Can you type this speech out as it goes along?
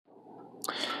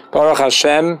Baruch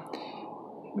Hashem,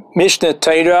 Mishnah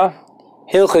Torah,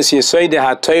 Hilchos Yesodei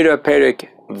HaTorah, Perek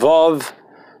Vav,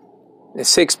 the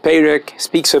 6th Perek,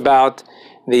 speaks about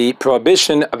the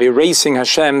prohibition of erasing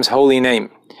Hashem's holy name.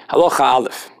 Halacha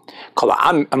Aleph.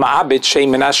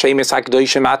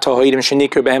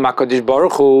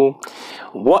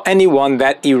 Anyone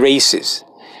that erases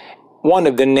one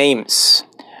of the names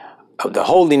of the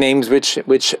holy names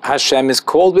which Hashem is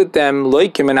called with them,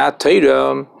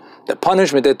 the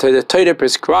punishment that the Torah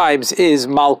prescribes is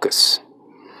Malchus,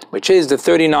 which is the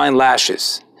 39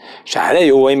 lashes. How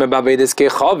do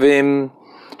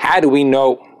we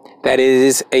know that it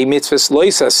is a mitzvah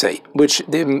loisasei, which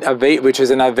is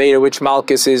an avera which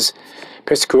Malchus is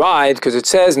prescribed? Because it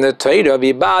says in the Torah,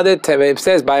 it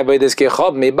says by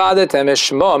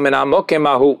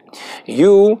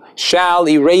you shall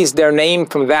erase their name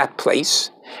from that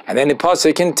place. And then the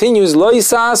pasuk continues,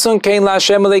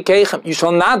 you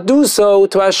shall not do so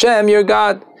to Hashem your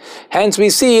God. Hence we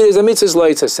see it is a mitzvah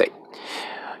loisasei.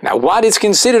 Now what is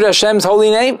considered Hashem's holy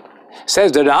name?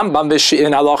 Says the Rambam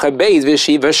in Halacha Beis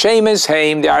V'Shiva Shemes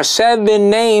Heim. There are 7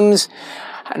 names.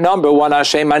 Number 1,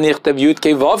 Hashem Anichtav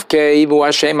Yud-Kei Vav-Kei, V'Hu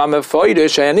Hashem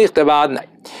HaMefoidesh Anichtav Adnai.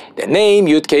 The name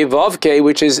Yud-Kei Vav-Kei,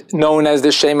 which is known as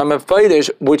the Shem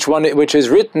HaMefoidesh, which is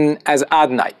written as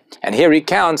Adnai. And here he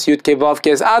counts Yud-Kei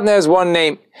Vav-Kei as Adnai as one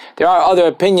name. There are other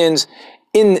opinions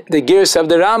in the Girs of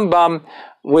the Rambam,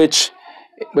 which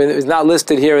is not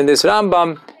listed here in this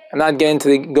Rambam. I'm not going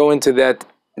to go into that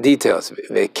details.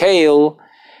 The Kael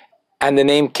and the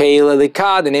name Kael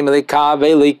Elikah, the name Elikah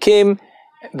Velikim,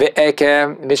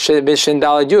 Ve'eke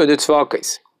Vishindal Yud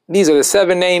Tzvakis. These are the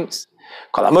 7 names.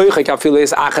 Anyone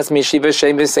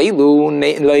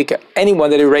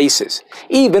that erases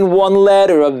even one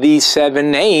letter of these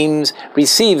 7 names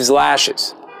receives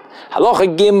lashes.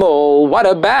 Halacha Gimel. What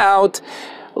about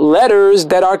letters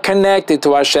that are connected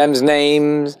to Hashem's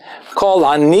names? Kol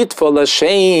hanitful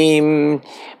Hashem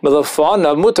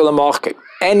milafanav mutar lamachke.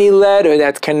 Any letter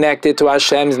that's connected to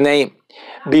Hashem's name,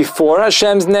 before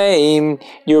Hashem's name,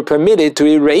 you're permitted to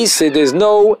erase it. There's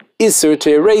no isser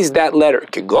to erase that letter.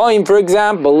 Going, for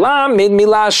example, lamid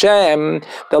milashem,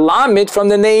 the lamid from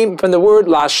the word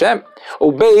lashem.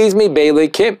 Obeys me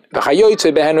beilekim.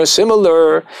 V'chayoytze behenu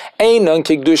similar. Einon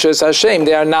kigdushas Hashem.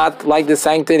 They are not like the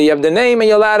sanctity of the name, and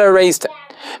you're allowed to erase them.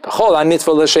 However,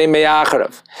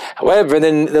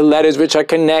 the letters which are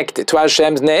connected to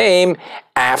Hashem's name,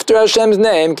 after Hashem's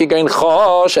name, the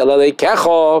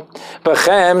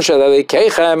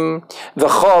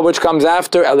Cho which comes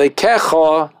after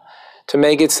Elekecho, to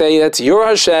make it say that's your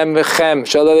Hashem,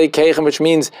 which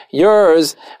means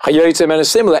yours, they are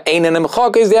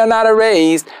not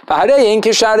erased.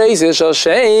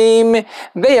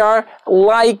 They are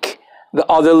like the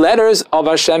other letters of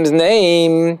Hashem's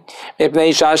name,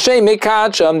 because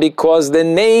the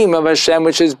name of Hashem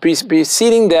which is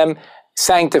preceding them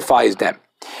sanctifies them.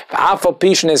 And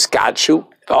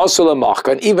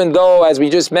even though, as we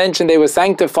just mentioned, they will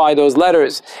sanctify those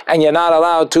letters and you're not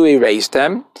allowed to erase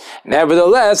them,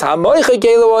 nevertheless,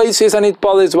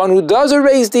 is one who does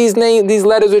erase these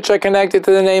letters which are connected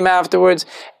to the name afterwards,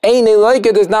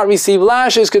 does not receive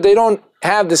lashes because they don't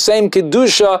have the same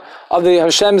kedusha of the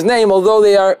Hashem's name, although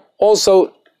they are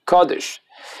also kaddish.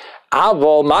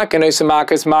 However,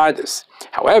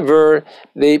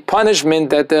 the punishment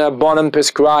that the Rabbanan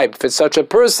prescribed for such a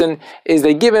person is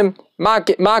they give him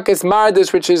makas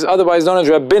mardus, which is otherwise known as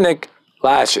rabbinic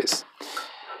lashes.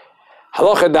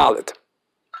 Halacha Dalet.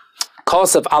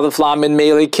 Kos of Aleph Lamed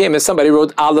Me'elikim. If somebody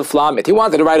wrote Aleph Lamed, he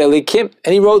wanted to write Elikim,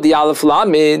 and he wrote the Aleph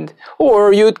Lamed,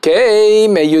 or Yud Kei,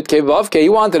 Me Yud Kei Vav Kei. He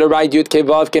wanted to write Yud Kei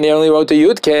Vav Kei, and he only wrote the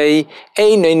Yud Kei.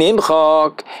 Ein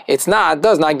Nimchok.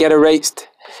 Does not get erased.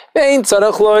 We don't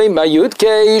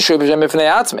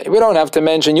have to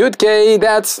mention Yud Kei.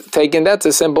 That's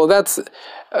a simple, that's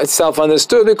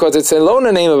self-understood because it's alone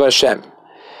the name of Hashem.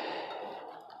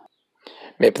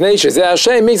 Because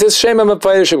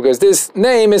this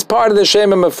name is part of the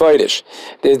Shem HaMefoidesh.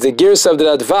 There's the Girs of the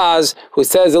Radvaz who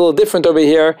says a little different over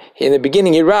here. In the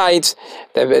beginning he writes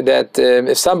that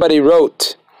if somebody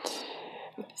wrote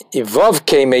Vav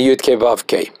Kei Me Yud Kei Vav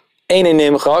Kei,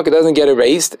 it doesn't get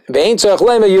erased. That's the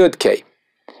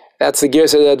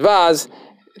Girs of the Radvaz,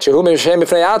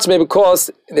 because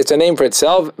it's a name for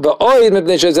itself. Because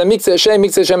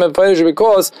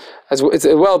it's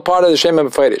well part of the Shem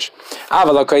HaMefoidesh.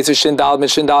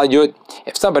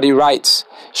 If somebody writes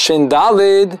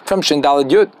Shindalid from Shindalid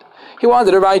Yud, he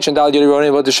wanted to write Shindalid Yud, he wrote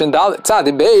about the Shindalid.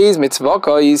 Tzadik Beis,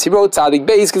 Mitzvokos, he wrote Tzadik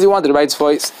Beis because he wanted to write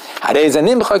Tzvois.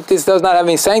 This does not have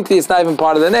any sanctity, it's not even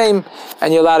part of the name,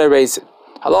 and you're allowed to erase it.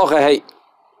 Halacha Hey.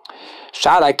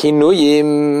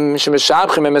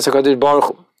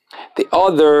 The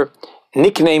other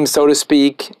nicknames, so to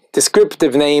speak,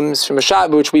 descriptive names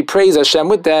which we praise Hashem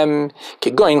with them,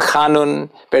 Kigoin Chanun,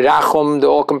 Berachum, the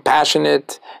all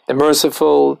compassionate, the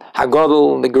merciful,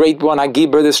 Hagodol, the great one,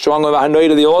 Hagibur, the strong one,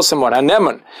 Hanoida, the awesome one,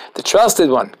 Haneman, the trusted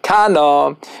one,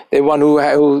 Kana, the one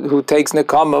who takes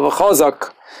Nekama,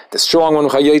 Chazak, the strong one,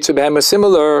 Chayotzu Behem, are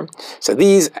similar. So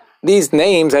these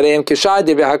names, they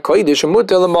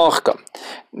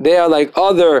are like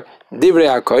other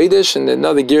Divrei HaKodesh, and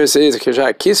another gear says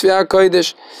Kishai Kisvei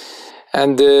HaKodesh,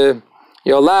 and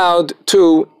you're allowed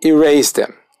to erase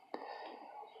them.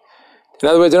 In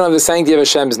other words, they don't have the sanctity of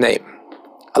Hashem's name.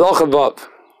 Allah Chavav,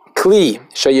 Kli,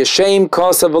 Shayashem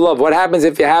Kosav Alav. What happens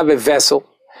if you have a vessel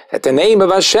that the name of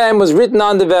Hashem was written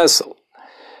on the vessel?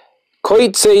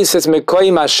 Koitzei says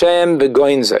Mekoim Hashem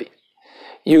Begoinzai.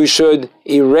 You should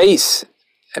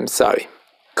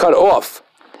cut off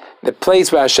the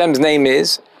place where Hashem's name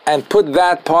is, and put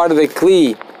that part of the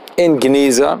Kli in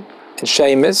Geniza and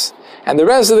Shemus, and the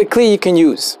rest of the Kli you can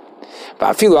use.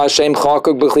 Even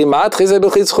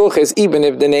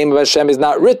if the name of Hashem is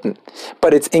not written,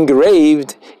 but it's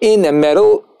engraved in a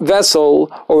metal vessel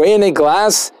or in a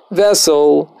glass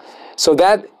vessel, so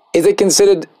that, is it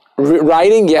considered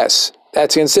writing? Yes,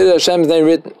 that's considered Hashem's name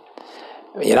written.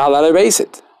 You're not allowed to erase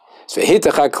it. So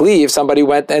if somebody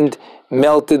went and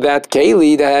melted that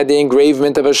keli that had the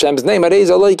engravement of Hashem's name,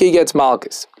 he gets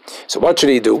malchus. So what should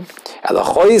he do? He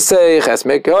has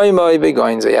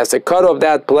to cut off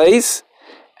that place,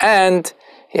 and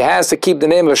he has to keep the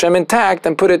name of Hashem intact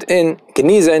and put it in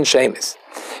Geniza and Shemus.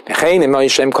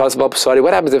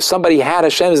 What happens if somebody had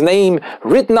Hashem's name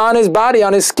written on his body,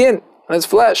 on his skin, on his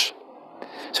flesh?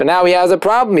 So now he has a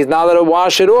problem. He's not allowed to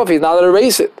wash it off. He's not allowed to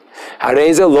erase it.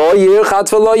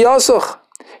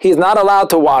 He's not allowed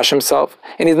to wash himself,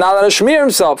 and he's not allowed to smear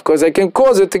himself, because it can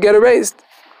cause it to get erased.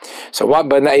 So what?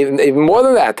 But even more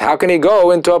than that, how can he go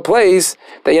into a place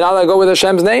that you're not allowed to go with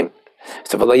Hashem's name?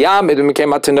 So he's not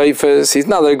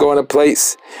allowed to go in a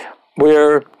place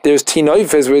where there's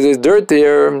tinoifas, where there's dirt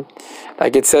there,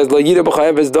 like it says, so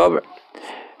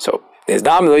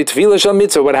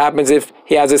what happens if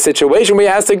he has a situation where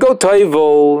he has to go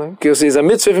toivul, because there's a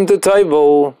mitzvah for him to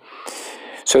toivul?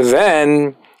 So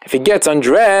then, if he gets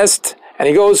undressed and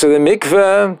he goes to the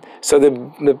mikveh, so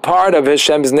the part of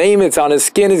Hashem's name that's on his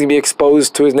skin is going to be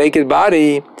exposed to his naked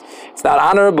body. It's not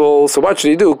honorable. So what should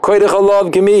he do?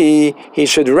 He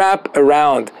should wrap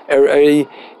around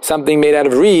something made out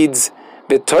of reeds,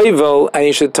 b'toivel, and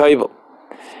he should toivel.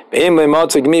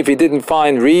 If he didn't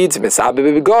find reeds, he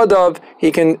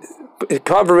can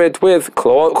cover it with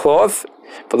cloth,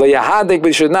 but he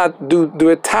should not do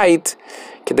it tight.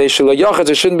 There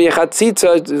shouldn't be a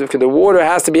chatzitza. The water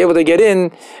has to be able to get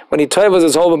in. When he toivels,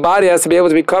 his whole body has to be able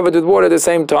to be covered with water at the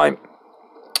same time.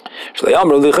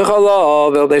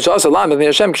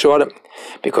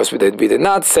 Because we did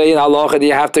not say in Allah that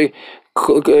you have to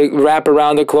wrap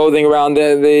around the clothing around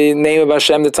the name of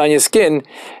Hashem that's on your skin.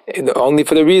 Only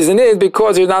for the reason is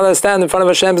because you're not allowed to stand in front of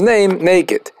Hashem's name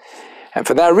naked. And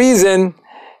for that reason,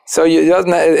 so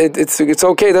it's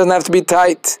okay, it doesn't have to be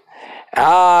tight.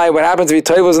 What happens if he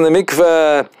toivels in the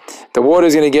mikveh? The water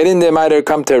is going to get in there, might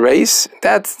come to erase.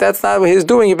 That's not what he's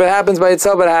doing. If it happens by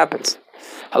itself, it happens.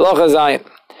 Halacha Zayin.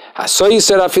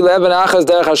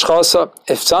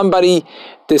 If somebody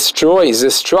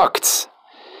destructs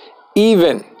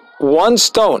even one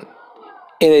stone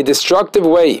in a destructive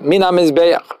way, min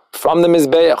ha-mizbeach, from the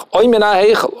mizbeach, or min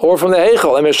ha-heichel, or from the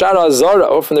heichel,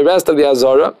 or from the rest of the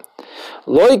azara,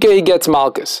 Loike, he gets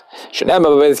malchus.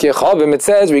 It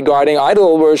says regarding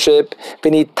idol worship,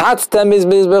 you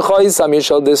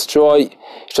shall destroy, you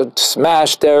shall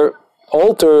smash their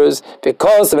altars,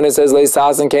 because when it says you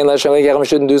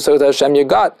shouldn't do so to Hashem your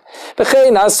God. So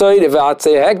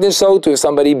too, if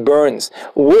somebody burns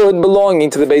wood belonging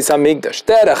to the Beis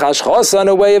Hamikdash, on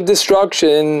a way of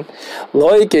destruction,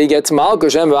 he gets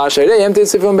malchus.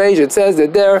 It says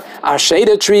that there are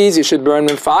shada trees, you should burn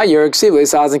them in fire. It says you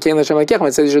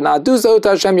should not do so to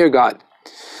Hashem your God.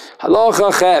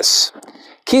 Halacha Ches,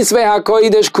 Kisvei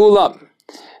HaKodesh Kulam,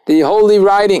 the holy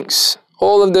writings,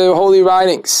 all of the holy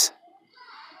writings,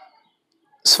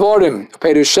 Sforim,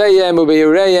 Perushayim,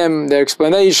 Ubeyurayim, their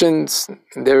explanations,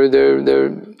 their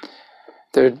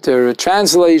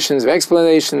translations, their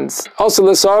explanations. Also,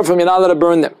 the Sarfim, you're not allowed to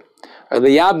burn them. Or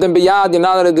the Yabdim Biyad, you're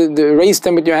not allowed to erase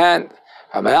them with your hand.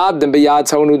 He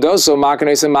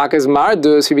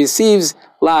receives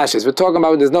lashes. We're talking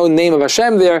about there's no name of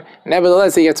Hashem there.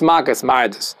 Nevertheless, he gets makas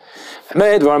mardus.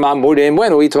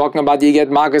 When are we talking about you get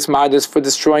makas mardus for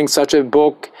destroying such a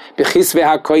book? By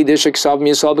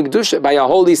a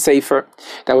holy sefer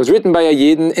that was written by a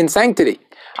Yidden in sanctity.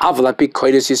 But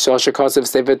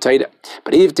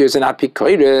if there's an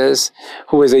Apikoidus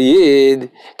who is a Yid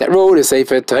that wrote a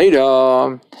Sefer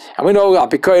Torah, and we know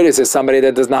Apikoidus is somebody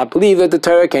that does not believe that the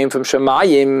Torah came from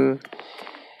Shemayim,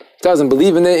 doesn't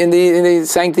believe in the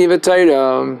sanctity of the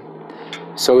Torah.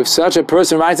 So if such a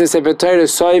person writes a Sefer Torah,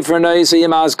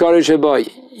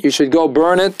 you should go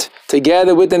burn it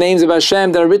together with the names of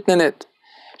Hashem that are written in it.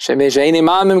 He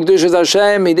doesn't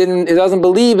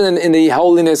believe in the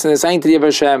holiness and the sanctity of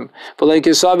Hashem. But like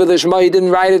he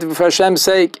didn't write it for Hashem's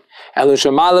sake. In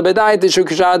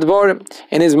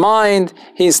his mind,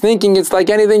 he's thinking it's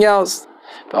like anything else.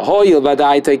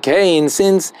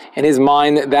 Since in his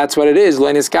mind that's what it is.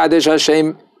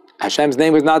 Hashem's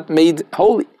name was not made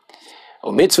holy.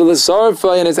 And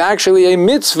it's actually a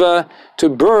mitzvah to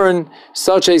burn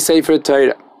such a Sefer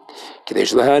Torah. Not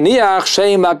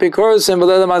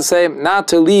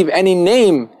to leave any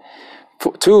name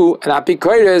to an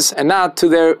apikoros and not to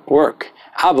their work.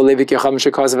 However,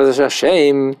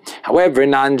 a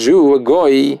non-Jew, a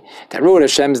goy, that wrote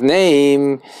Hashem's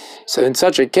name, so in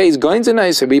such a case, going to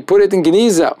nice, we put it in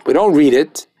Geniza. We don't read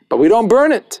it, but we don't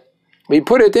burn it. We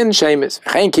put it in Shemus.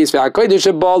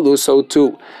 So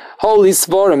too, holy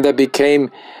svarim that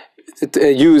became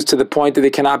used to the point that they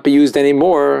cannot be used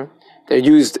anymore. They're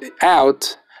used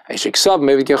out. Or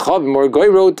Goy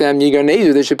wrote them,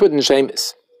 they should put in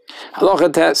Shemus.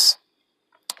 Halacha tes.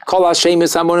 All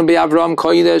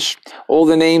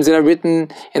the names that are written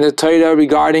in the Torah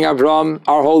regarding Avram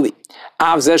are holy.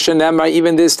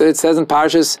 Even this that it says in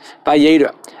Parshas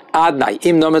Vayera. Adnai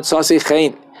im nomet sosi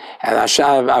chein. And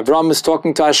Avram is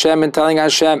talking to Hashem and telling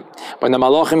Hashem, when the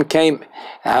Malachim came,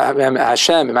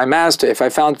 Hashem, my master, if I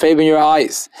found favor in your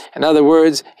eyes. In other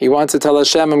words, he wants to tell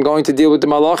Hashem, I'm going to deal with the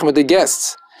Malachim, with the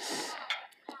guests.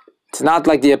 It's not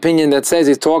like the opinion that says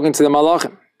he's talking to the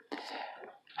Malachim.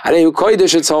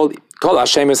 It's holy.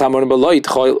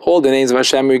 All the names of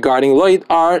Hashem regarding Loit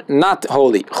are not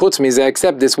holy.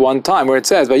 Except this one time where it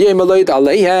says,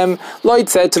 Loit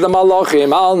said to the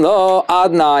Malachim, Al no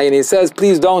Adnai, and he says,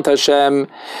 please don't Hashem.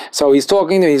 So he's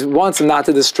talking to him, he wants him not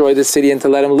to destroy the city and to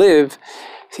let him live.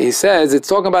 He says, it's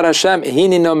talking about Hashem,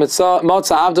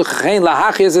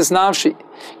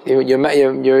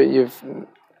 your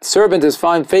servant has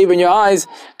found favor in your eyes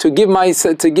to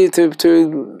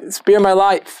spare my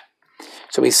life.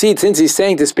 So we see, since he's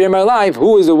saying to spare my life,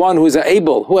 who is the one who is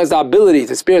able, who has the ability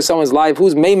to spare someone's life,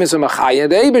 who's Meimus Umachaya,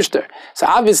 the Eibishter. So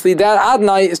obviously that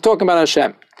Adnai is talking about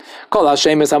Hashem. Kol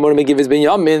Hashem is Amur Megivas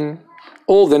Binyamin,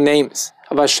 all the names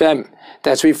of Hashem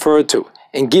that's referred to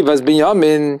in Givas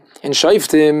Binyamin, in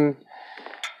Shaiftim,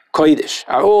 Kodesh,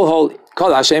 are all holy.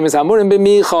 Kol Hashem is Amurim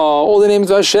B'Micha, all the names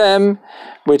of Hashem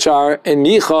which are in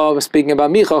Micha, speaking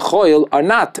about Micha, Choil, are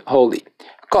not holy.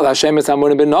 Kol Hashem is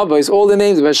Amurim B'Novis, all the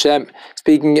names of Hashem,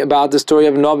 speaking about the story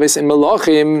of Novis in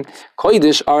Melachim,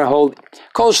 Kodesh, are holy.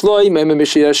 Kol Shloimeh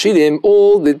B'Shir Hashirim,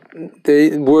 all the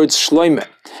words Shloimeh,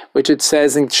 which it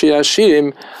says in Shir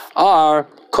Hashirim, are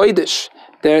Kodesh.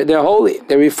 They're holy.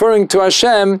 They're referring to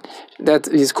Hashem, that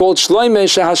he's called Shloimeh,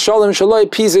 Shehasholem Shaloi,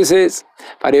 peace is his.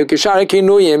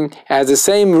 It has the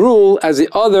same rule as the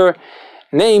other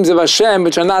names of Hashem,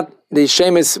 which are not the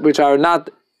Shemus, which are not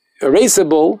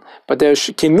erasable, but they're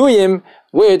Kinuyim,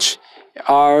 which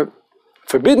are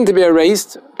forbidden to be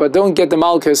erased, but don't get the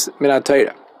Malchus Minat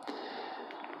Torah.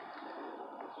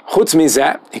 Chutz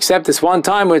mizeh, except this one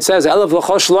time where it says Elef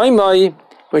L'chosh Shloimeh,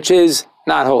 which is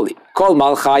not holy. Kol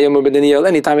Malchayim or Daniel,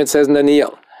 anytime it says in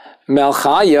Daniel.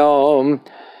 Melchayim,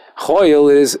 Choil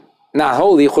is not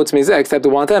holy, Chutz mizeh, except the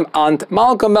one time, Ant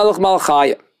Malka Melech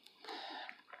Malchayim.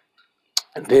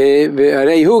 That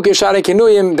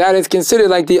is considered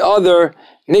like the other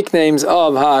nicknames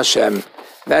of Hashem.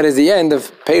 That is the end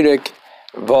of Perek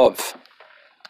Vav.